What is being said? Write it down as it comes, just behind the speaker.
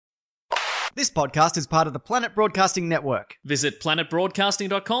This podcast is part of the Planet Broadcasting Network. Visit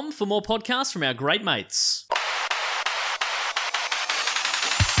planetbroadcasting.com for more podcasts from our great mates.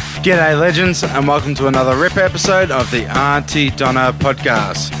 G'day legends, and welcome to another RIP episode of the Auntie Donna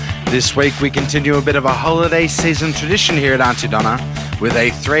podcast. This week we continue a bit of a holiday season tradition here at Auntie Donna with a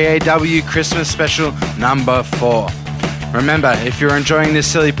 3AW Christmas special number 4. Remember, if you're enjoying this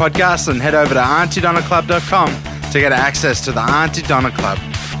silly podcast, then head over to auntiedonnaclub.com to get access to the Auntie Donna Club,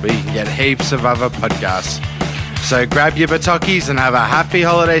 where you can get heaps of other podcasts. So grab your batokis and have a happy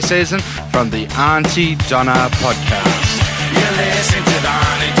holiday season from the Auntie Donna podcast. You're listening to the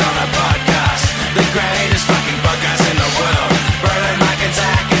Auntie Donna podcast, the greatest fucking podcast in the world. Berlin, Mike and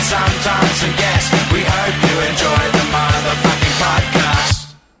Zach, and sometimes some guests. We hope you enjoy the motherfucking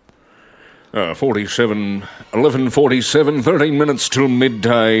podcast. 11:47, 13 minutes till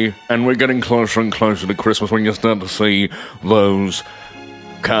midday, and we're getting closer and closer to Christmas when you start to see those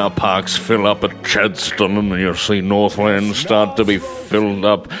car parks fill up at Chadstone, and you see Northland start to be filled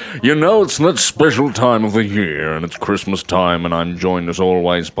up. You know it's that special time of the year, and it's Christmas time, and I'm joined as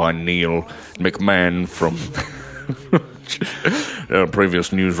always by Neil McMahon from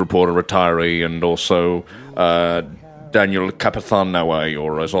previous news reporter, retiree, and also Daniel Capithanawe,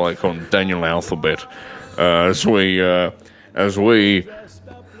 or as I call him, Daniel Alphabet, as we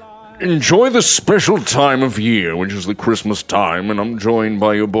enjoy the special time of year, which is the Christmas time, and I'm joined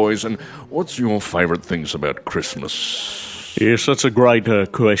by your boys. And what's your favourite things about Christmas? Yes, that's a great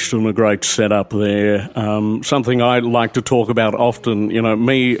question, a great setup there. Something I like to talk about often. You know,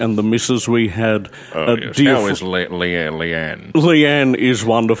 me and the missus, we had How is Leanne? Leanne is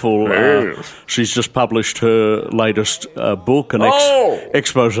wonderful. Yes. She's just published her latest book, an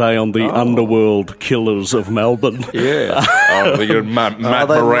expose on the underworld killers of Melbourne. Yeah. Matt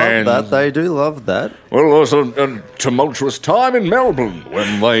They Moran. love that. They do love that. Well, it was a tumultuous time in Melbourne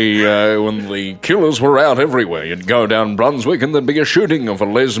when the killers were out everywhere. You'd go down Brunswick and there'd be a shooting of a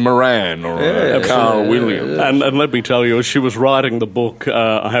Les Moran or a Carl Williams. And let me tell you, as she was writing the book,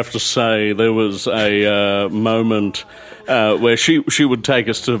 I have to say there was a moment where she would take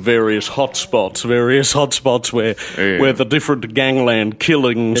us to various hotspots where the different gangland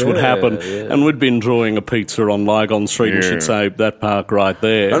killings would happen, and we'd be enjoying a pizza on Lygon Street, and she'd say, that park right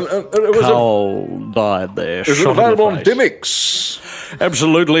there, Carl died there. Is it available on Dimmicks?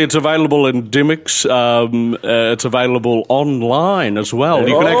 Absolutely, it's available in Dimmicks. It's available online as well.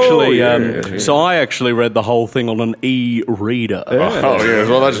 You can actually. So I actually read the whole thing on an e-reader. Oh yes,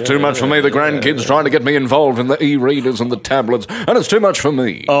 well that's too much for me. The grandkids trying to get me involved in the e-readers and the tablets, and it's too much for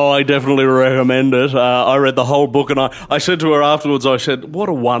me. Oh, I definitely recommend it. I read the whole book, and I said to her afterwards, I said, what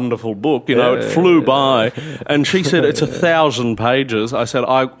a wonderful book. You know, it flew by. And she said, it's 1,000 pages. I said,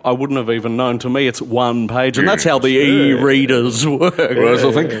 I wouldn't have even known. To me, it's one page. And that's how the e-readers work. Well, so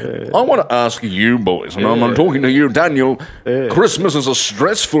I think I want to ask you boys, and I'm talking to you, Daniel. Christmas is a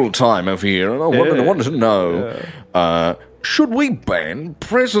stressful time of year, and I wanted to know, should we ban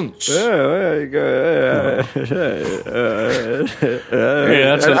presents? Yeah,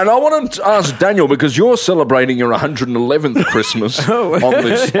 And I want to ask Daniel, because you're celebrating your 111th Christmas on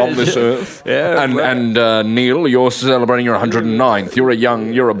this earth, and Neil, you're celebrating your 109th.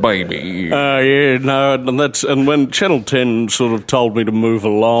 You're a baby. And when Channel 10 sort of told me to move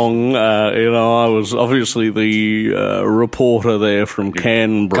along, I was obviously the reporter there from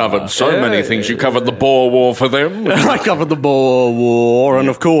Canberra. Covered so many things. You covered the Boer War for them. I covered the Boer War, and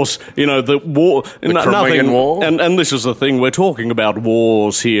of course, the war, the Crimean War. And this is the thing, we're talking about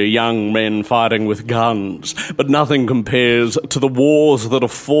wars here, young men fighting with guns, but nothing compares to the wars that are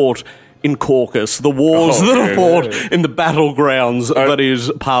fought in caucus, the wars that are fought in the battlegrounds that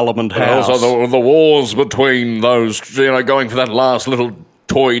is Parliament House. Also the wars between those, going for that last little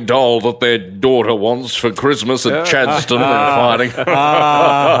toy doll that their daughter wants for Christmas at Chadstone and fighting.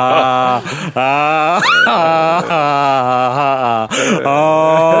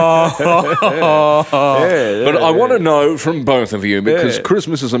 But I want to know from both of you, because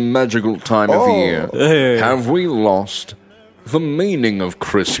Christmas is a magical time of year. Have we lost the meaning of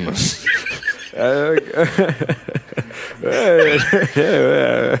Christmas? That's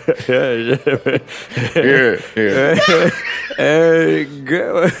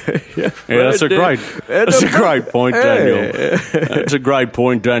a great point, Daniel. That's a great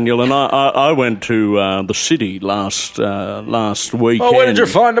point, Daniel. And I went to the city last weekend. Oh, where did you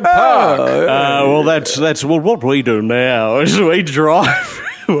find a park? Well, that's what we do now is we drive.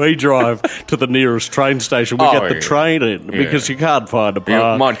 we drive to the nearest train station. We get the train in because you can't find a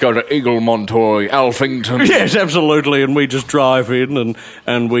park. You might go to Eaglemont or Alphington. Yes, absolutely. And we just drive in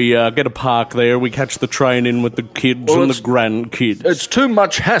and we get a park there. We catch the train in with the kids and the grandkids. It's too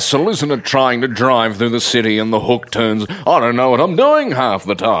much hassle, isn't it, trying to drive through the city and the hook turns. I don't know what I'm doing half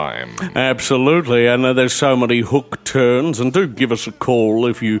the time. Absolutely, and there's so many hook turns. And do give us a call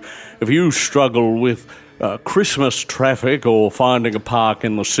if you struggle with Christmas traffic or finding a park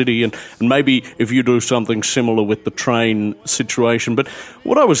in the city, and maybe if you do something similar with the train situation. But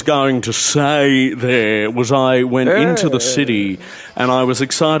what I was going to say there was I went into the city and I was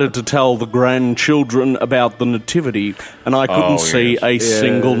excited to tell the grandchildren about the nativity, and I couldn't see a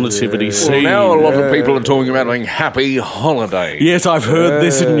single nativity scene. Well, now a lot of people are talking about doing happy holidays. Yes, I've heard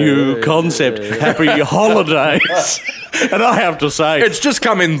this new concept, happy holidays. And I have to say, it's just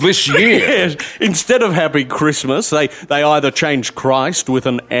come in this year. Yes, instead of Happy Christmas, they either change Christ with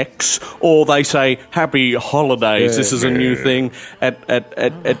an X or they say Happy Holidays. This is a new thing at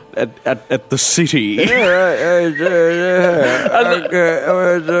the city.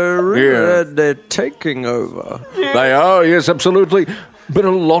 They're taking over. They are, yes, absolutely. But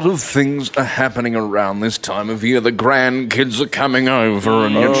a lot of things are happening around this time of year. The grandkids are coming over,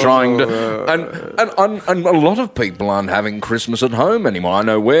 and you're trying to, and a lot of people aren't having Christmas at home anymore. I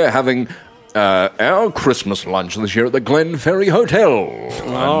know we're having our Christmas lunch this year at the Glen Ferry Hotel.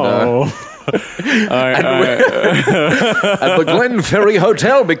 At the Glen Ferry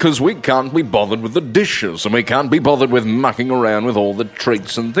Hotel, because we can't be bothered with the dishes and we can't be bothered with mucking around with all the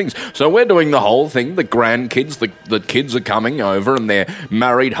treats and things. So we're doing the whole thing. The grandkids, the kids are coming over, and their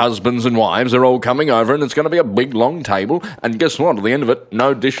married husbands and wives are all coming over, and it's going to be a big long table. And guess what? At the end of it,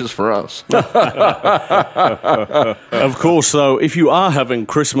 no dishes for us. Of course, though, if you are having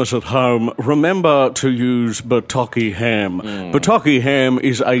Christmas at home, remember to use Bataki ham. Bataki ham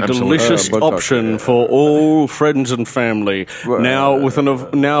is a delicious option for all friends and family. Now with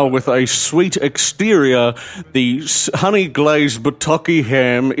a sweet exterior, the honey glazed Bataki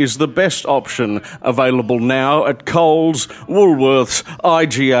ham is the best option available now at Coles, Woolworths,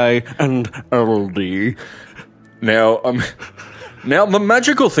 IGA, and Aldi. Now, the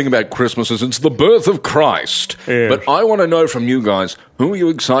magical thing about Christmas is it's the birth of Christ. Yes. But I want to know from you guys, who are you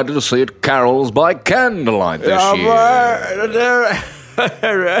excited to see at Carols by Candlelight this year?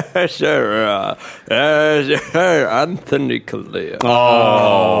 Anthony Kalia.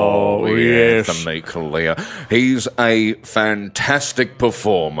 Oh, yes. Anthony Kalia. He's a fantastic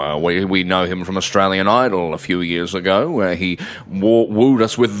performer. We know him from Australian Idol a few years ago, where he wooed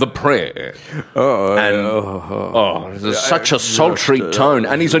us with The Prayer. There's such a sultry tone.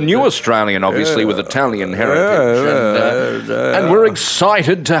 And he's a new Australian, obviously, with Italian heritage. And we're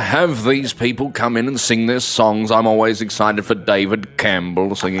excited to have these people come in and sing their songs. I'm always excited for David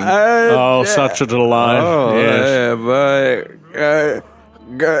Campbell singing. Such a delight.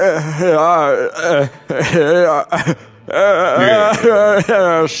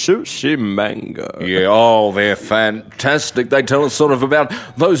 Sushi mango. Yeah, they're fantastic. They tell us sort of about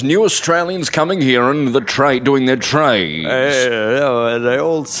those new Australians coming here and the trade, doing their trades. They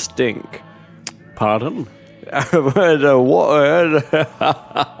all stink. Pardon? I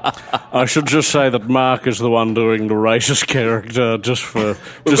should just say that Mark is the one doing the racist character, just in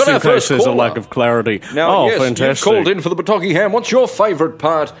case there's a lack of clarity. Now, yes, fantastic! You've called in for the Bataki ham. What's your favourite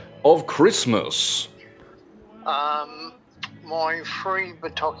part of Christmas? My free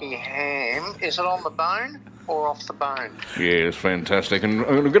Bataki ham, is it on the bone or off the bone? Yes, fantastic. And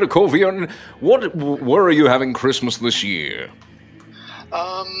I'm going to call for you. And where are you having Christmas this year?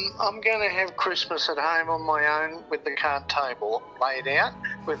 I'm going to have Christmas at home on my own with the card table laid out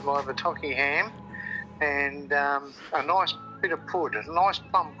with my Bataki ham and a nice bit of pud, a nice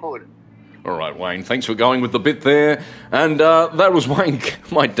plum pud. All right, Wayne, thanks for going with the bit there. And that was Wayne,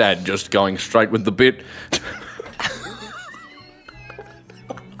 my dad, just going straight with the bit.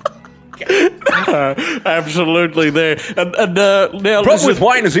 Absolutely there. And now, problem with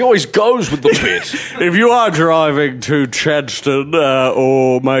Wayne is he always goes with the bit. If you are driving to Chadstone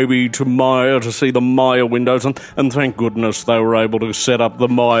or maybe to Maya to see the Maya windows, and thank goodness they were able to set up the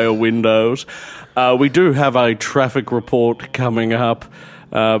Maya windows, we do have a traffic report coming up.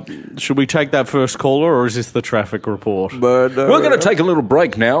 Should we take that first caller, or is this the traffic report? We're going to take a little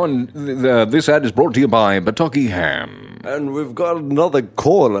break now, and this ad is brought to you by Bataki Ham. And we've got another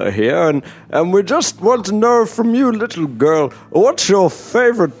caller here, and we just want to know from you, little girl, what's your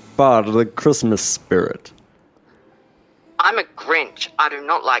favourite part of the Christmas spirit? I'm a Grinch. I do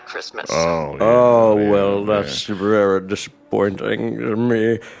not like Christmas. Oh, yeah, Oh, yeah, well, yeah. that's very disappointing to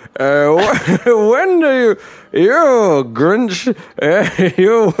me. When do you Grinch,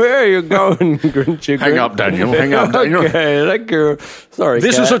 where are you going, Grinchy? Hang up, Daniel. Hang up, Daniel. Okay, thank you. Sorry,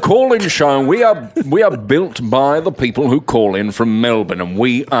 This Kat. is a call-in show. We are built by the people who call in from Melbourne, and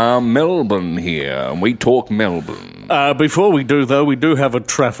we are Melbourne here, and we talk Melbourne. Before we do, though, we do have a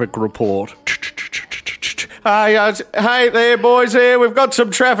traffic report. Hey there, boys here. We've got some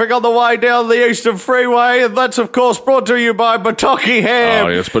traffic on the way down the Eastern Freeway, and that's, of course, brought to you by Bataki Ham. Oh,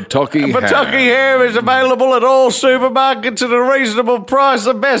 yes, Bataki Ham. Bataki Ham is available at all supermarkets at a reasonable price.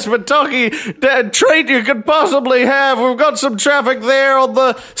 The best Bataki treat you could possibly have. We've got some traffic there on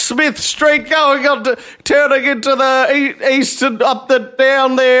the Smith Street going on to, turning into the east and up the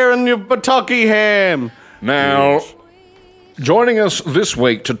down there, and your Bataki Ham. Now, joining us this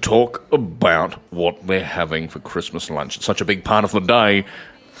week to talk about what they're having for Christmas lunch. It's such a big part of the day,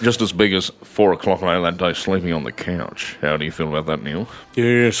 just as big as 4 o'clock later that day sleeping on the couch. How do you feel about that, Neil?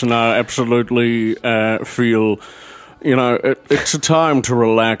 Yes, and I absolutely feel, it's a time to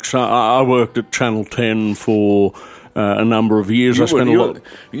relax. I worked at Channel 10 for a number of years.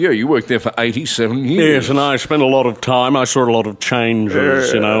 You worked there for 87 years. Yes, and I spent a lot of time. I saw a lot of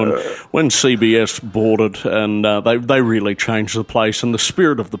changes, and when CBS bought it, and they really changed the place, and the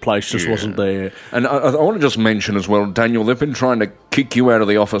spirit of the place just wasn't there. And I want to just mention as well, Daniel, they've been trying to kick you out of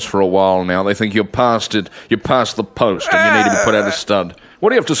the office for a while now. They think you're past it, you're past the post, and you need to be put out of stud.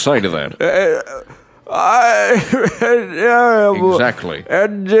 What do you have to say to that? Exactly.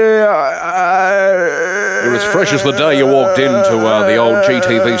 And You're as fresh as the day you walked into the old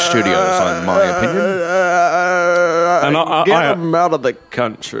GTV studios, in my opinion. And get them out of the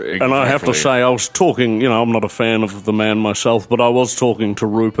country. And I have to say, I was talking, I'm not a fan of the man myself, but I was talking to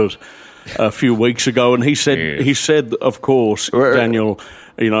Rupert a few weeks ago, and he said, of course, Daniel,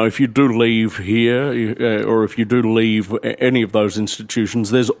 if you do leave here, or if you do leave any of those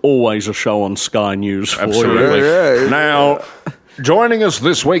institutions, there's always a show on Sky News for Absolutely. you. Now, joining us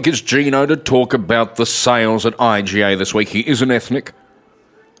this week is Gino to talk about the sales at IGA this week. He is an ethnic,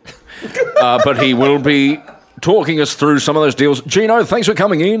 but he will be talking us through some of those deals. Gino, thanks for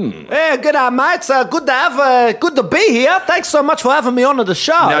coming in. Yeah, good day, mates. Good to be here. Thanks so much for having me on to the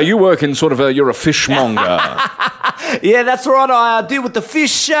show. Now, you work in you're a fishmonger. Yeah, that's right. I deal with the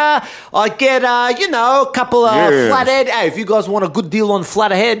fish. I get, a couple of flathead. Hey, if you guys want a good deal on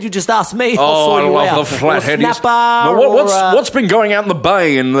flathead, you just ask me. I'll sort you out. I love the flathead. Or snapper. Now, what's been going out in the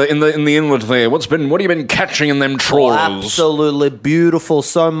bay in the inlet there? What have you been catching in them trawls? Absolutely beautiful.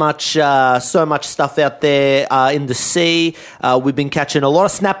 So much stuff out there in the sea. We've been catching a lot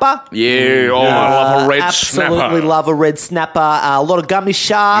of snapper. Yeah, I love a red snapper. Absolutely love a red snapper. A lot of gummy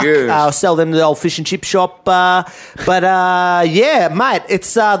shark. Yes. Sell them to the old fish and chip shop. Yeah, mate,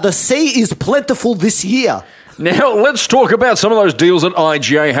 it's the sea is plentiful this year. Now, let's talk about some of those deals that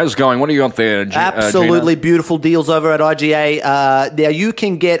IGA has going. What do you got there, Absolutely Gina? beautiful deals over at IGA. Now, you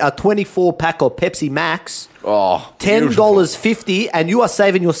can get a 24-pack of Pepsi Max. Oh, $10.50, and you are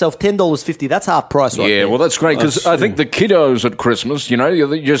saving yourself $10.50. That's half price right there. Yeah, well, that's great, because I think the kiddos at Christmas, you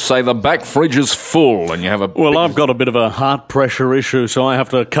just say the back fridge is full, and you have a... Well, I've got a bit of a heart pressure issue, so I have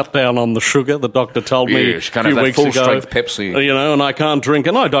to cut down on the sugar. The doctor told me a few weeks ago. Full-strength Pepsi. And I can't drink,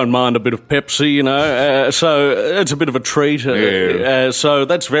 and I don't mind a bit of Pepsi, so it's a bit of a treat. So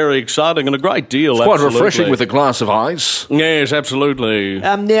that's very exciting and a great deal. It's quite refreshing with a glass of ice. Yes, absolutely.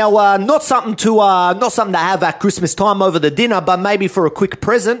 Now, not something to have at Christmas time over the dinner, but maybe for a quick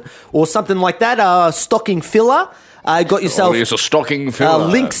present or something like that. Stocking filler. Got yourself a stocking filler.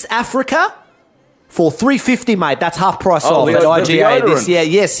 Lynx Africa for $3.50, mate. That's half price off at the IGA this year.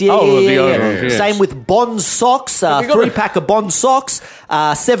 Yes. Yes. Same with Bond socks. 3-pack of Bond socks.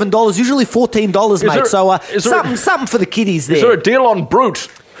 $7. Usually $14, mate. Something for the kiddies there. Is there a deal on Brute?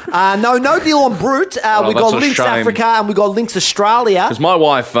 No deal on Brute. We got Lynx Africa and we got Lynx Australia. Because my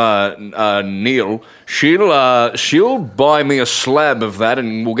wife, Neil, she'll buy me a slab of that,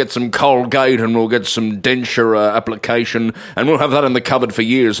 and we'll get some Colgate and we'll get some denture application, and we'll have that in the cupboard for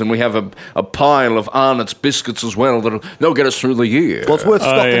years. And we have a pile of Arnott's biscuits as well they'll get us through the year. Well, it's worth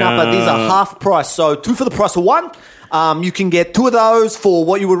stocking up. These are half price, so 2 for the price of 1. You can get 2 of those for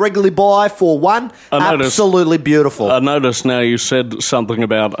what you would regularly buy for 1. Absolutely beautiful. I noticed now you said something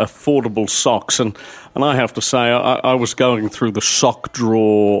about affordable socks, and I have to say I was going through the sock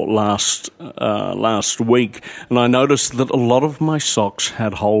drawer last week, and I noticed that a lot of my socks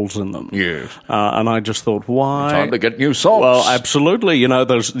had holes in them. Yes. And I just thought, why? Time to get new socks. Well, absolutely.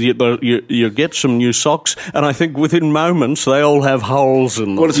 You get some new socks, and I think within moments they all have holes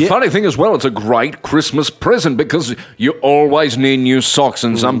in them. Well, it's a funny thing as well. It's a great Christmas present because you always need new socks,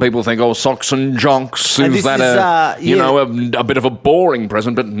 and some people think, socks and jonks, And is this that is, a bit of a boring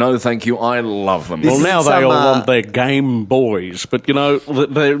present, but no thank you, I love them. Well, now they some, all want their Game Boys, but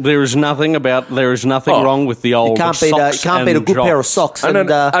there is nothing wrong with the old Can't socks beat a and good pair of jocks. socks. and And,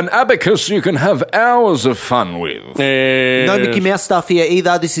 an abacus you can have hours of fun with. no Mickey Mouse stuff here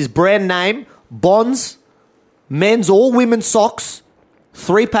either. This is brand name, Bonds, men's or women's socks,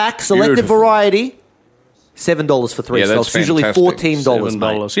 3-pack, selected Beautiful. variety, $7 for 3 Yeah, that's socks. Usually fantastic. $14, mate.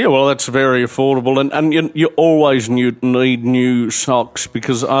 $7. Yeah, well, that's very affordable, and you always need new socks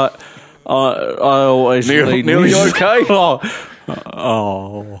because I always Neil, need Neil, new you okay?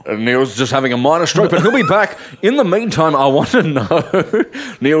 Oh. Neil's just having a minor stroke, but he'll be back. In the meantime, I want to know.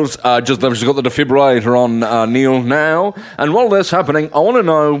 Neil's they've just got the defibrillator on Neil now, and while that's happening, I want to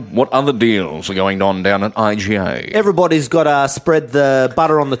know what other deals are going on down at IGA. Everybody's got to spread the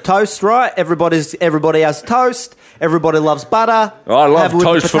butter on the toast, right? Everybody has toast. Everybody loves butter. I love Have it with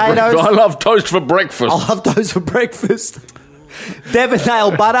toast for potatoes. breakfast. I love toast for breakfast. I love toast for breakfast.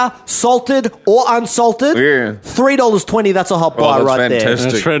 Devondale butter, salted or unsalted. Yeah. $3.20. That's a hot buy that's right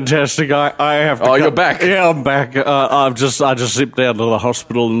fantastic. That's fantastic. I have to. Oh, you're back. Yeah, I'm back. I just zipped down to the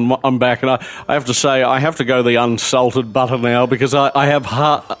hospital and I'm back. And I have to say, I have to go the unsalted butter now because I have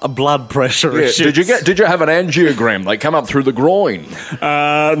blood pressure Yeah, issues. Did you have an angiogram? They come up through the groin.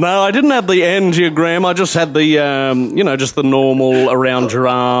 No, I didn't have the angiogram. I just had the, just the normal around your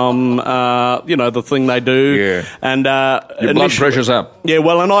arm, the thing they do. Yeah. And Your blood pressure's up. Yeah,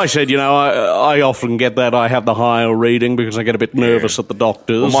 well, and I said, I often get that. I have the higher reading because I get a bit nervous at the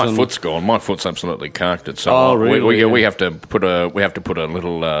doctors. Well, my and- foot's gone. My foot's absolutely carked. So Oh, really? we have to put a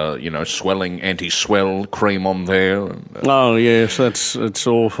little swelling anti-swell cream on there. And, Oh yes, it's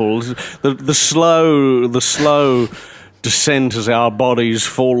awful. The slow descent as our bodies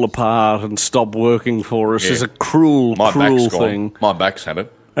fall apart and stop working for us is a cruel my back's gone. thing. My back's had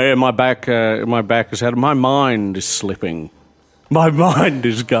it. Yeah, my back has had. My mind is slipping. My mind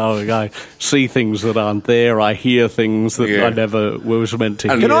is going. I see things that aren't there. I hear things that I never was meant to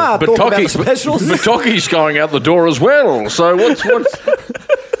hear. Can I talk about the specials? Batocchi's going out the door as well. So what's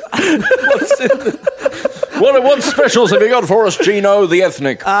what specials have you got for us, Gino the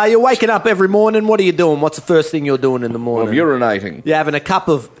Ethnic? You're waking up every morning. What are you doing? What's the first thing you're doing in the morning? Urinating. You're having a cup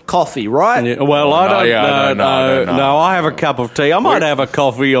of coffee, right? Yeah, well, I don't. no. I have a cup of tea. I might have a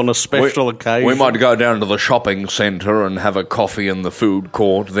coffee on a special occasion. We might go down to the shopping centre and have a coffee in the food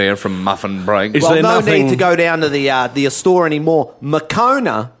court there from Muffin Break. Is Well, there no nothing- need to go down to the store anymore.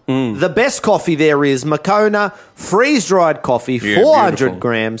 Makona, the best coffee there is Makona freeze-dried coffee, Yeah, 400 beautiful.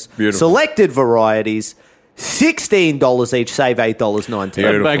 grams, Beautiful. selected varieties, $16 each, save $8.19.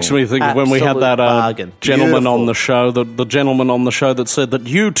 That makes me think of when we had Absolute that bargain. gentleman Beautiful. on the show, the gentleman on the show that said that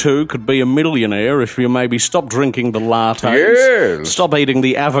you too could be a millionaire if you maybe stop drinking the lattes, Yes. stop eating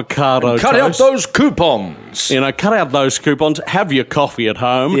the avocado Cut out toast. those coupons. Cut out those coupons, have your coffee at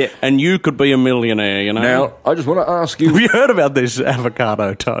home, Yeah. and you could be a millionaire, Now, I just want to ask Have you, you heard about this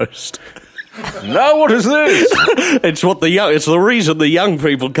avocado toast? now what is this? It's the reason the young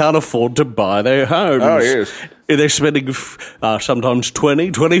people can't afford to buy their homes. Oh, yes. They're spending sometimes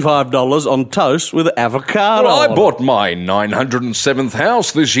 $20, $25 on toast with avocado. Well, I on it. bought my 907th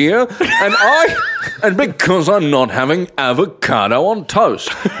house this year, and because I'm not having avocado on toast.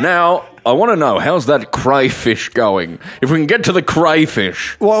 Now, I want to know, how's that crayfish going? If we can get to the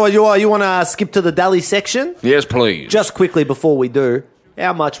crayfish. Well, you want to skip to the deli section? Yes, please. Just quickly before we do,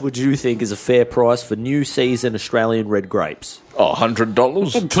 how much would you think is a fair price for new season Australian red grapes?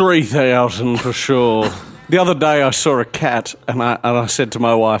 $100? 3,000 for sure. The other day I saw a cat and I said to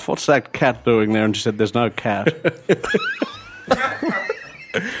my wife, "What's that cat doing there?" And she said, "There's no cat."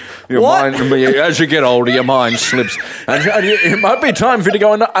 Your mind, as you get older, your mind slips. And it might be time for you to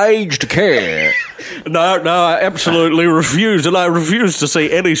go into aged care. No, I absolutely refused, and I refused to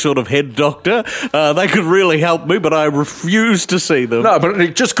see any sort of head doctor. They could really help me, but I refused to see them. No, but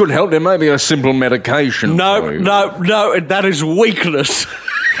it just couldn't help. There may be a simple medication. for you. No, that is weakness.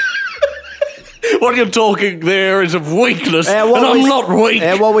 What you're talking there is of weakness, and I'm not weak.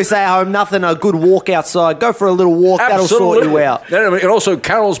 And what we say at home, nothing, a good walk outside. Go for a little walk, that'll sort you out. And also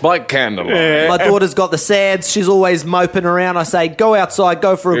Carol's Bike Candlelight. My daughter's got the SADS. She's always moping around. I say, go outside,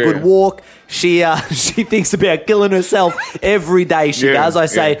 go for a good walk. She thinks about killing herself every day she does. I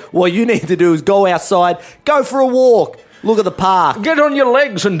say, what you need to do is go outside, go for a walk. Look at the park. Get on your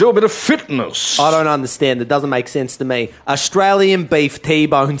legs and do a bit of fitness. I don't understand. It doesn't make sense to me. Australian beef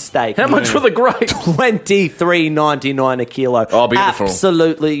T-bone steak. How much for the grape? $23.99 a kilo. Oh, beautiful.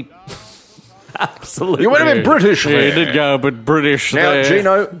 Absolutely. Absolutely. You went a bit British Yeah, there. you did go a bit British Now, there.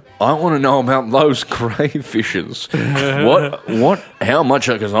 Gino, I want to know about those crayfishes. How much,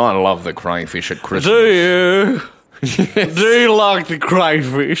 because I love the crayfish at Christmas. Do you? Do you like the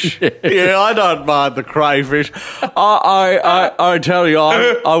crayfish? Yeah, I don't mind the crayfish. I tell you,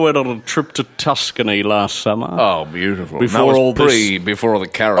 I went on a trip to Tuscany last summer. Oh, beautiful. Before all this- before the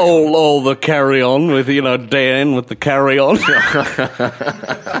carry. All the carry on with, Dan with the carry on.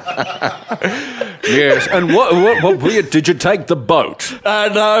 Yes, and what did you take the boat?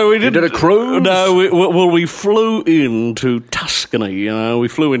 No, we didn't. You did a cruise? No, we flew into Tuscany. We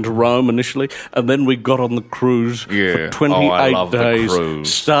flew into Rome initially, and then we got on the cruise Yeah. for 28 Oh, I love the days.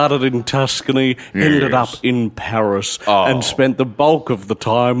 cruise. Started in Tuscany, ended up Yes. in Paris, Oh. and spent the bulk of the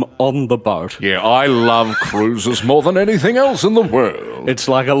time on the boat. Yeah, I love cruises more than anything else in the world. It's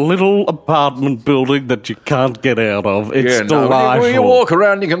like a little apartment building that you can't get out of. It's delightful. When you walk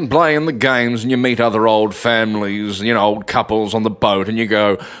around, you can play in the games, and you meet other old families, old couples on the boat, and you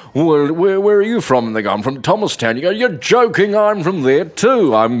go, well, where are you from? And they go, I'm from Thomastown. You go, you're joking, I'm from there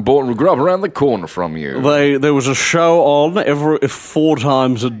too. I'm born and grew up around the corner from you. There was a show on every 4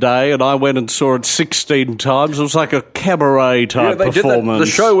 times a day, and I went and saw it 16 times. It was like a cabaret type they did performance.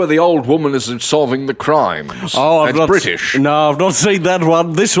 the show where the old woman is solving the crimes. Oh, That's British. No, I've not seen that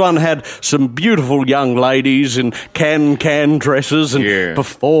one. This one had some beautiful young ladies in can dresses and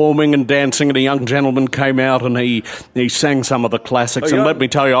performing and dancing, and a young gentleman came out and he sang some of the classics. And let me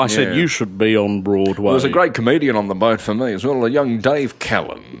tell you, I said, you should be on Broadway. There was a great comedian on the boat for me as well, a young Dave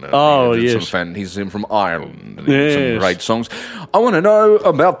Callan. Oh, He did yes. he's in from Ireland. And he did some Yes. great songs. I want to know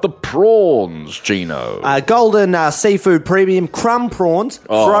about the prawns, Gino. Golden seafood premium crumb prawns,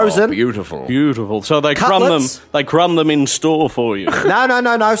 frozen. Beautiful. Beautiful. So they Cutlets? crumb them in store for you.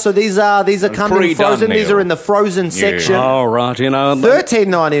 No. So these are coming pre-done frozen. These meal. are in the frozen section. Oh, right,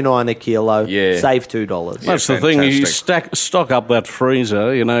 $13.99 a kilo. Yeah. Save $2. That's the thing. You stock up that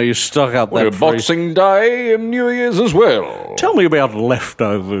freezer. You stock up that freezer. Boxing Day and New Year's as well. Tell me about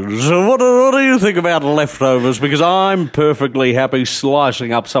leftovers. What do you think about leftovers? Because I'm perfectly happy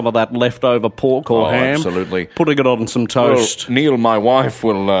slicing up some of that leftover pork or ham, absolutely. putting it on some toast. Well, Neil, my wife,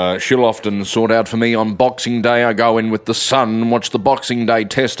 she'll often sort out for me on Boxing Day. I go in with the sun and watch the Boxing Day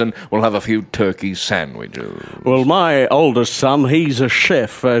test, and we'll have a few turkey sandwiches. Well, my oldest son, he's a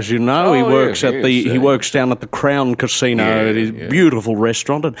chef, as you know. He works he works down at the Crown Casino, at his beautiful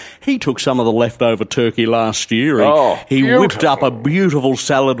restaurant, and he took some of the leftover turkey last year. He whipped up a beautiful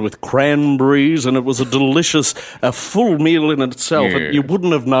salad with cranberries, and it was a delicious, full meal in itself. Yeah. You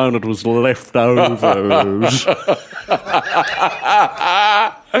wouldn't have known it was leftovers.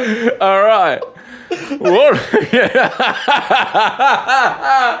 All right.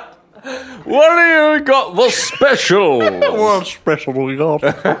 What do you got the special? What special we got?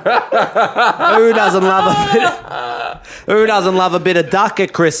 Who doesn't love a bit of duck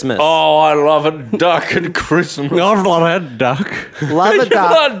at Christmas? Oh, I love a duck at Christmas. I've not had duck. Love a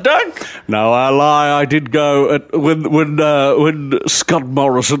duck. Not duck? No, I lie. I did go when Scott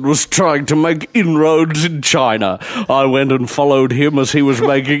Morrison was trying to make inroads in China. I went and followed him as he was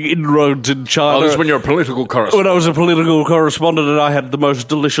making inroads in China. Oh, this is when you're a political correspondent. When I was a political correspondent, and I had the most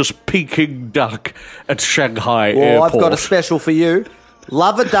delicious Peking duck at Shanghai Well, Airport. I've got a special for you.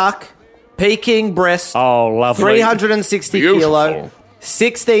 Love a duck, Peking breast, Oh, lovely. 360 kilo,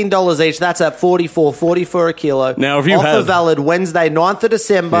 $16 each. That's at $44.40 for a kilo. Now, if you Offer have- valid Wednesday, 9th of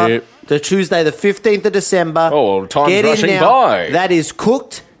December Yep. to Tuesday, the 15th of December. Oh, time's Get in rushing now. by. That is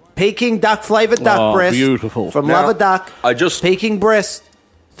cooked Peking duck flavored duck Oh, breast. beautiful. From Now, Love a Duck. I just- Peking breast,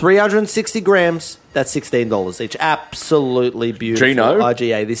 360 grams. That's $16 each. Absolutely beautiful. Gino,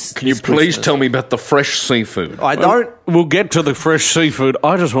 IGA. Can you please tell me about the fresh seafood? I don't. We'll get to the fresh seafood.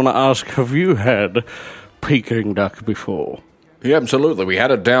 I just want to ask, have you had Peking duck before? Yeah, absolutely. We had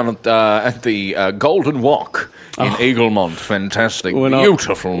it down at the Golden Wok in Eaglemont. Fantastic.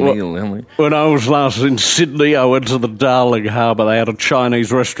 Beautiful meal, Ellie. When I was last in Sydney, I went to the Darling Harbour. They had a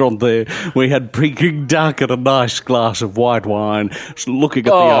Chinese restaurant there. We had Peking duck and a nice glass of white wine, looking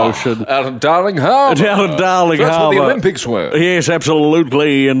at the ocean. Out of Darling Harbour. Down at Darling That's Harbour. where the Olympics were. Yes,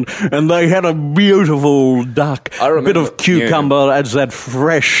 absolutely. And they had a beautiful duck. I remember, a bit of cucumber adds that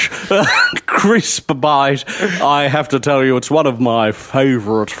fresh, crisp bite. I have to tell you, it's one of my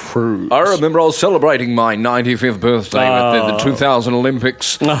favourite fruits. I remember I was celebrating my 95th birthday at the 2000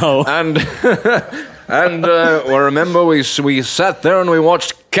 Olympics. Oh. And I remember we sat there and we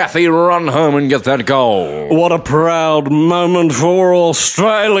watched Kathy, run home and get that goal. What a proud moment for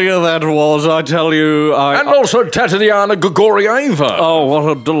Australia that was, I tell you. And also Tatiana Grigorieva. Oh,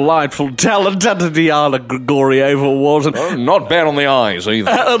 what a delightful talent Tatiana Grigorieva was. And, not bad on the eyes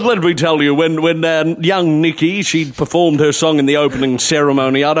either. Let me tell you, when young Nikki, she performed her song in the opening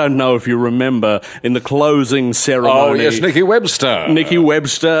ceremony, I don't know if you remember, in the closing ceremony. Oh, yes, Nikki Webster. Nikki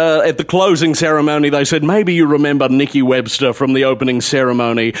Webster. At the closing ceremony, they said, maybe you remember Nikki Webster from the opening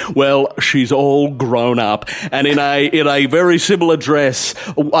ceremony. Well, she's all grown up, and in a very similar dress,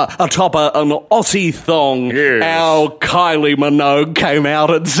 atop an Aussie thong, yes, our Kylie Minogue came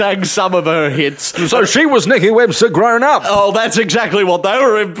out and sang some of her hits. So she was Nikki Webster grown up. Oh, that's exactly what they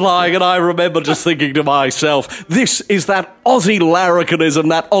were implying, and I remember just thinking to myself, this is that Aussie larrikinism,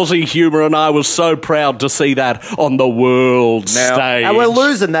 that Aussie humour, and I was so proud to see that on the world stage. And we're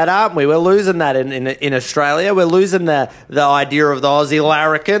losing that, aren't we? We're losing that in Australia. We're losing the idea of the Aussie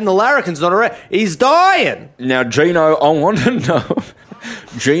larrikin. The larrikin's not around. He's dying. Now, Gino, I want to know.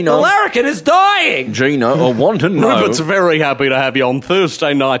 Gino. The larrikin is dying. Gino, I want to know. Rupert's very happy to have you on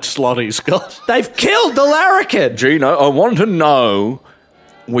Thursday night, Slotty Scott. They've killed the larrikin. Gino, I want to know.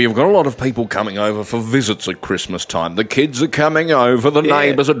 We've got a lot of people coming over for visits at Christmas time. The kids are coming over, the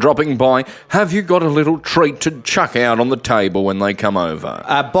neighbours are dropping by. Have you got a little treat to chuck out on the table when they come over?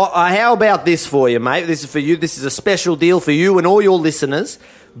 How about this for you, mate? This is for you. This is a special deal for you and all your listeners.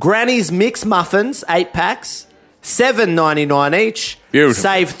 Granny's Mix Muffins, 8 packs, $7.99 each. Beautiful.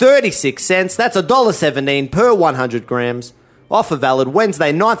 Save 36 cents. That's $1.17 per 100 grams. Offer valid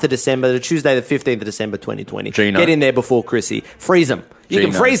Wednesday, 9th of December to Tuesday, the 15th of December, 2020. Gino. Get in there before Chrissy. Freeze them. You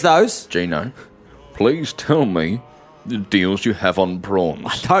can freeze those. Gino, please tell me the deals you have on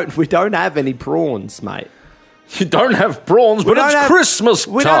prawns. We don't have any prawns, mate. You don't have prawns, but it's Christmas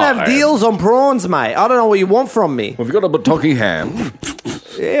time. We don't have deals on prawns, mate. I don't know what you want from me. We've got a Bataki ham.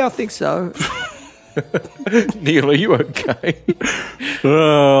 Yeah, I think so. Neil, are you okay?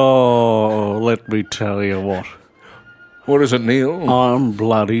 Oh, let me tell you what. What is it, Neil? I'm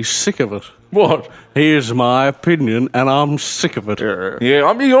bloody sick of it. What? Here's my opinion, and I'm sick of it. Yeah,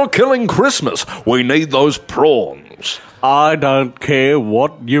 I mean, you're killing Christmas. We need those prawns. I don't care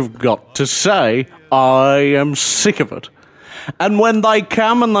what you've got to say. I am sick of it. And when they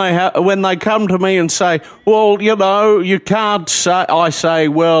come and when they come to me and say, well, you know, you can't say, I say,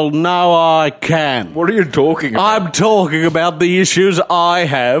 well, no, I can. What are you talking about? I'm talking about the issues I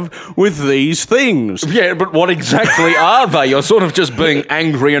have with these things. Yeah, but what exactly are they? You're sort of just being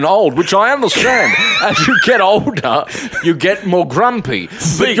angry and old, which I understand. As you get older, you get more grumpy.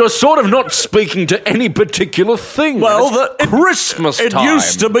 But you're sort of not speaking to any particular thing. Well, Christmas time. It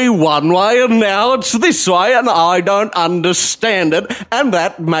used to be one way, and now it's this way, and I don't understand it, and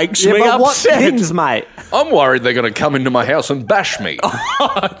that makes me upset. What things, mate? I'm worried they're going to come into my house and bash me.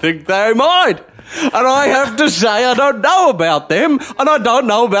 I think they might. And I have to say I don't know about them, and I don't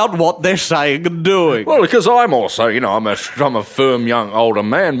know about what they're saying and doing. Well, because I'm also, you know, I'm a firm young older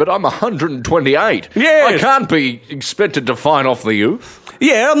man, but I'm 128. Yes. I can't be expected to fight off the youth.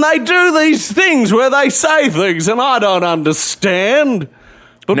 Yeah, and they do these things where they say things, and I don't understand.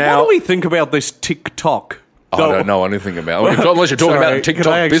 But Now, what do we think about this TikTok? I don't know anything about it. Unless you're talking about TikTok.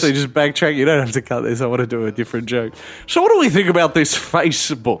 Can I actually just backtrack? You don't have to cut this. I want to do a different joke. So what do we think about this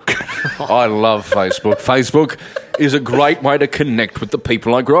Facebook? I love Facebook. Facebook is a great way to connect with the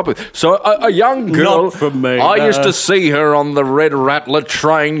people I grew up with. So a young girl... Not for me. I used to see her on the Red Rattler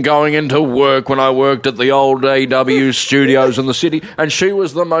train going into work when I worked at the old AW studios in the city, and she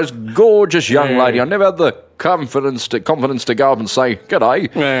was the most gorgeous young lady. I never had the confidence to go up and say, g'day.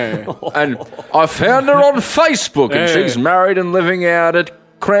 And I found her on Facebook, and she's married and living out at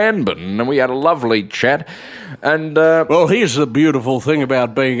Cranbourne, and we had a lovely chat. And well, here's the beautiful thing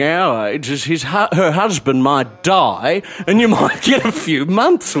about being our age is her husband might die, and you might get a few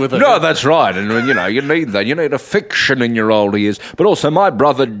months with her. No, that's right, and you know you need that. You need a fiction in your older years. But also, my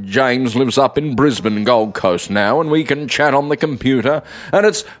brother James lives up in Brisbane, Gold Coast now, and we can chat on the computer. And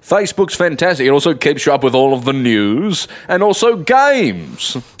Facebook's fantastic. It also keeps you up with all of the news and also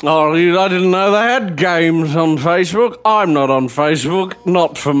games. Oh, I didn't know they had games on Facebook. I'm not on Facebook.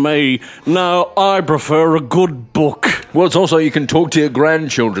 Not for me. No, I prefer a good book. Well, it's also you can talk to your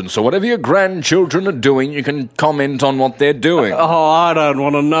grandchildren, so whatever your grandchildren are doing, you can comment on what they're doing. Oh, I don't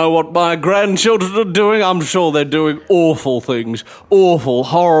want to know what my grandchildren are doing. I'm sure they're doing awful things. Awful,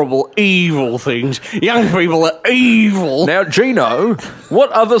 horrible, evil things. Young people are evil. Now, Gino,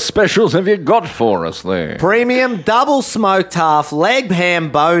 what other specials have you got for us there? Premium double smoked half leg ham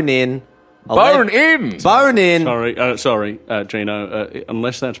bone in, Bone in. Bone in. Sorry, Gino.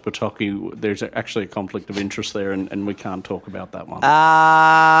 Unless that's Bataki, there's actually a conflict of interest there, and we can't talk about that one.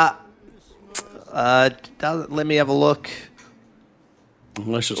 Let me have a look.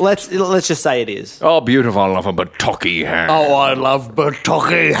 Let's just say it is. Oh, beautiful. I love a Bataki ham. Oh, I love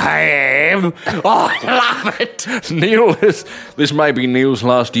Bataki ham. Oh, I love it. Neil, this may be Neil's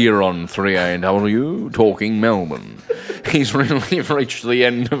last year on 3AW Talking Melbourne. He's really reached the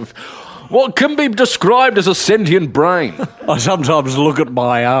end of what can be described as a sentient brain. I sometimes look at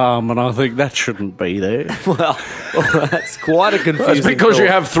my arm and I think that shouldn't be there. Well, that's quite a confusing It's because thought. you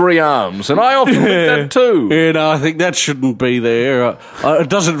have 3 arms, and I often think that too. Yeah, no, I think that shouldn't be there. It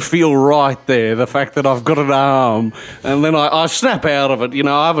doesn't feel right there, the fact that I've got an arm, and then I snap out of it. You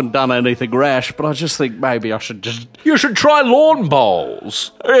know, I haven't done anything rash, but I just think maybe I should just... You should try lawn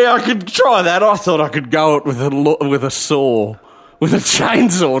bowls. Yeah, I could try that. I thought I could go it with a saw. With a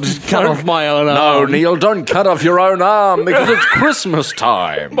chainsaw, just cut off my own arm. No, Neil, don't cut off your own arm because it's Christmas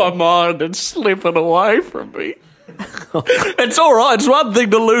time. My mind is slipping away from me. It's all right. It's one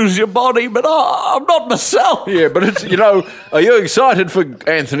thing to lose your body, but I'm not myself. Yeah, but it's, are you excited for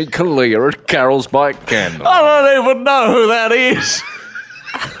Anthony Kalia at Carol's by Candle? I don't even know who that is.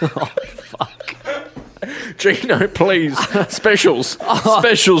 Gino, please. Specials.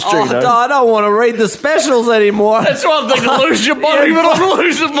 Specials, Gino. I don't want to read the specials anymore. That's one thing to lose your body, but I'm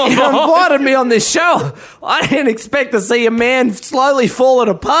losing my You mind. invited me on this show. I didn't expect to see a man slowly falling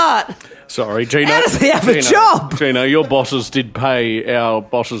apart. Sorry, Gino. How does he have a job? Gino, your bosses did pay our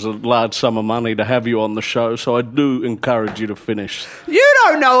bosses a large sum of money to have you on the show, so I do encourage you to finish. You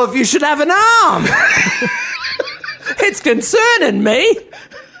don't know if you should have an arm. It's concerning me.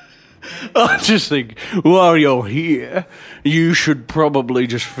 I just think while you're here, you should probably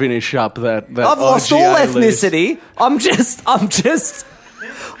just finish up that. I've lost all IGA list. ethnicity.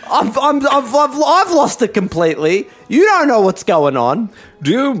 I've lost it completely. You don't know what's going on.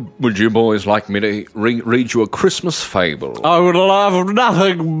 Would you boys like me to read you a Christmas fable? I would love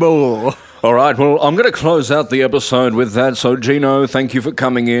nothing more. All right, well, I'm going to close out the episode with that. So, Gino, thank you for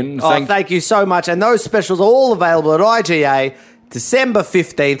coming in. Thank you so much. And those specials are all available at IGA, December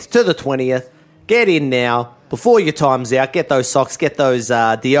 15th to the 20th. Get in now before your time's out. Get those socks, get those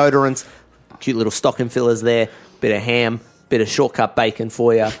deodorants, cute little stocking fillers there, bit of ham, bit of shortcut bacon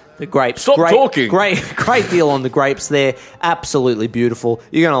for you. The grapes. Stop talking. Great deal on the grapes there. Absolutely beautiful.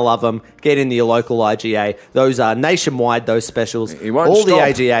 You're going to love them. Get into your local IGA. Those are nationwide, those specials. He won't all stop.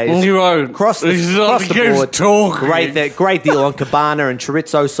 the AGAs. You won't. Across the board. Talking. Great deal on cabana and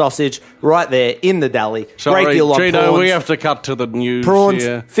chorizo sausage right there in the deli. Sorry, Great deal on Gino, prawns. we have to cut to the news. Prawns,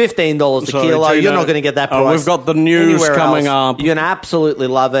 here. $15 a Sorry, kilo. Gino. You're not going to get that price. We've got the news anywhere coming else. up. You're going to absolutely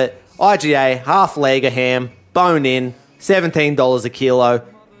love it. IGA, half leg of ham, bone in, $17 a kilo.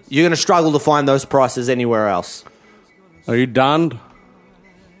 You're going to struggle to find those prices anywhere else. Are you done?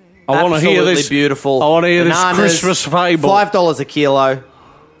 I want to hear Absolutely this. beautiful. I want to hear Bananas, this Christmas fable. $5 a kilo.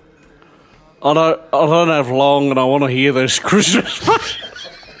 I don't have long, and I want to hear this Christmas.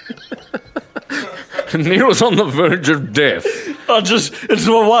 Neil's on the verge of death. I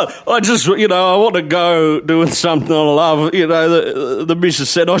want to go doing something I love. You know, the missus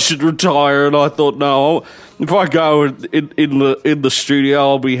said I should retire, and I thought, no, if I go in the studio,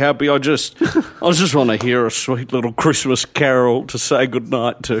 I'll be happy. I just want to hear a sweet little Christmas carol to say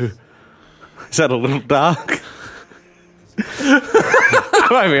goodnight to. Is that a little dark?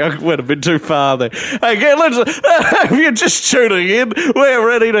 Maybe I went a bit too far there. Okay, if you're just tuning in, we're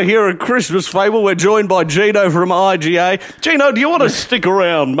ready to hear a Christmas fable. We're joined by Gino from IGA. Gino, do you want to stick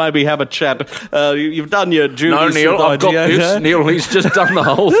around, maybe have a chat? You've done your duties. No, Neil, with I've got IGA, this. huh? Neil, he's just done the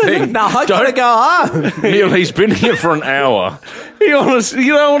whole thing. No, I got to go home. Neil, he's been here for an hour. You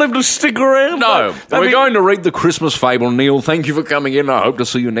don't want him to stick around? No, we're going to read the Christmas fable. Neil, thank you for coming in. I hope to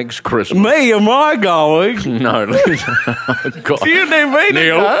see you next Christmas. Me? Am I going? No. God. Do you need me to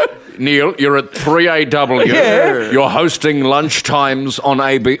go? Neil, you're at 3AW. Yeah. You're hosting lunchtimes on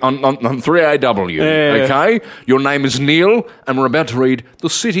 3AW. Yeah. Okay? Your name is Neil, and we're about to read The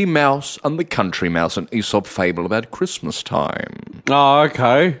City Mouse and the Country Mouse, an Aesop fable about Christmas time. Oh,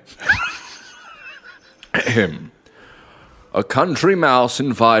 okay. A country mouse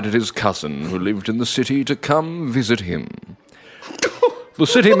invited his cousin, who lived in the city, to come visit him. The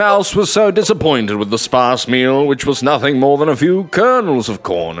city mouse was so disappointed with the sparse meal, which was nothing more than a few kernels of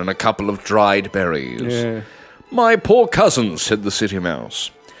corn and a couple of dried berries. Yeah. My poor cousin, said the city mouse,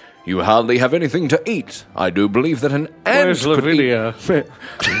 you hardly have anything to eat. I do believe that an ant Where's could Lavinia?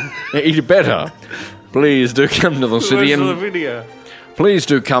 eat better. Please do come to the city Where's and... Lavinia? Please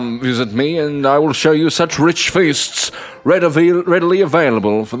do come visit me, and I will show you such rich feasts readily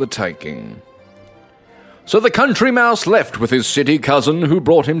available for the taking. So the country mouse left with his city cousin, who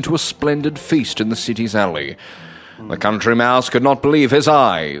brought him to a splendid feast in the city's alley. The country mouse could not believe his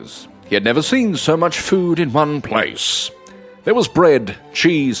eyes. He had never seen so much food in one place. There was bread,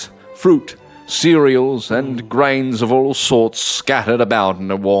 cheese, fruit, cereals, and grains of all sorts scattered about in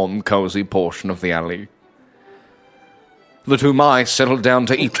a warm, cosy portion of the alley. The two mice settled down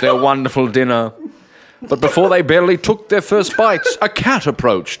to eat their wonderful dinner. But before they barely took their first bites, a cat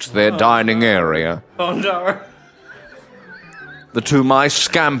approached their dining area. Oh no. The two mice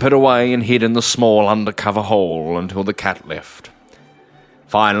scampered away and hid in the small undercover hole until the cat left.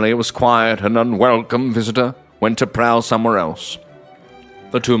 Finally, it was quiet, and an unwelcome visitor went to prowl somewhere else.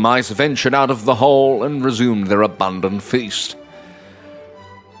 The two mice ventured out of the hole and resumed their abundant feast.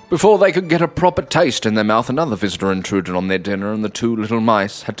 Before they could get a proper taste in their mouth, another visitor intruded on their dinner, and the two little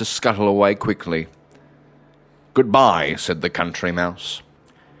mice had to scuttle away quickly. "Goodbye," said the country mouse.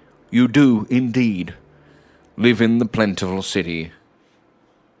 "You do, indeed, live in the plentiful city,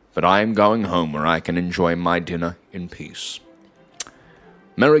 but I am going home where I can enjoy my dinner in peace.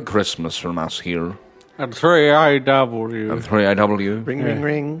 Merry Christmas from us here And 3AW. at 3AW. Ring, ring,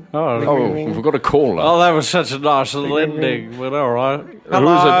 ring. Oh, We've got a caller. oh, that was such a nice little ending, but all right. Who is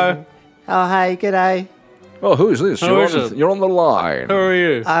Hello. Oh, hey, g'day. Oh, who is this? Who You're is on, it? you're on the line. Who are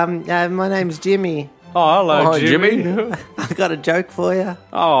you? My name's Jimmy. Oh, hello, Hi, Jimmy. I got a joke for you.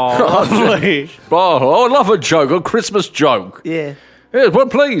 Oh, lovely. Oh, I love a joke, a Christmas joke. Yeah. Yes, well,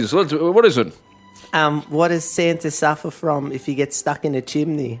 please, what is it? What does Santa suffer from if he gets stuck in a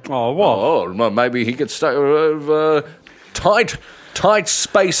chimney? Oh, what? Oh, well, maybe he gets stuck with tight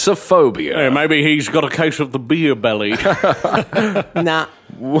spaceophobia. Yeah, maybe he's got a case of the beer belly. Nah.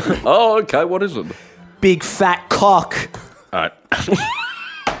 Oh, okay, what is it? Big fat cock. All right.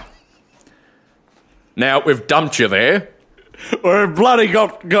 Now, we've dumped you there. We've bloody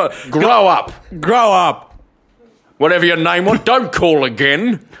got Grow up. grow up. Whatever your name was, don't call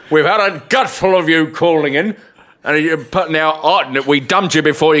again. We've had a gutful of you calling in. And we dumped you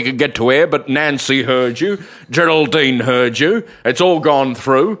before you could get to air, but Nancy heard you, Geraldine heard you. It's all gone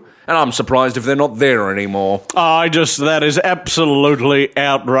through, and I'm surprised if they're not there anymore. That is absolutely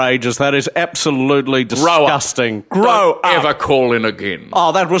outrageous. That is absolutely disgusting. Grow Don't up. ever call in again.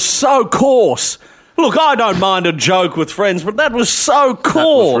 Oh, that was so coarse. Look, I don't mind a joke with friends, but that was so That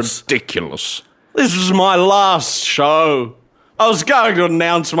coarse. was ridiculous. This was my last show. I was going to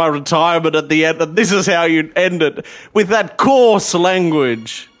announce my retirement at the end, and this is how you'd end it, with that coarse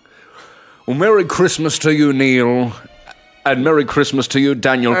language. Well, Merry Christmas to you, Neil. And Merry Christmas to you,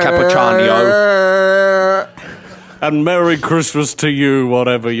 Daniel Cappuccino. And Merry Christmas to you,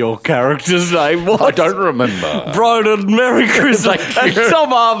 whatever your character's name was. I don't remember. Broden, Merry Christmas. And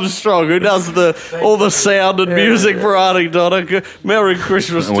Tom Armstrong, who does all the sound and music for Auntie Donna. Merry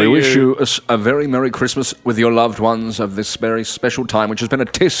Christmas to you. We wish you a very Merry Christmas with your loved ones of this very special time, which has been a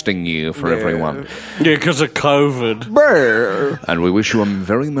testing year for everyone. Yeah, because of COVID. And we wish you a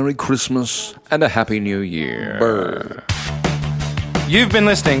very Merry Christmas and a Happy New Year. You've been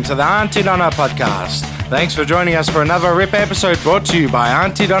listening to the Auntie Donna podcast. Thanks for joining us for another RIP episode brought to you by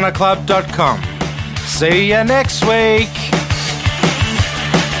AuntieDonnaClub.com. See you next week.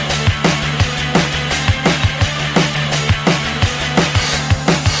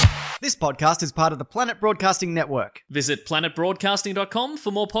 This podcast is part of the Planet Broadcasting Network. Visit planetbroadcasting.com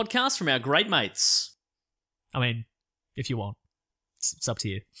for more podcasts from our great mates. I mean, if you want. It's up to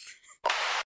you.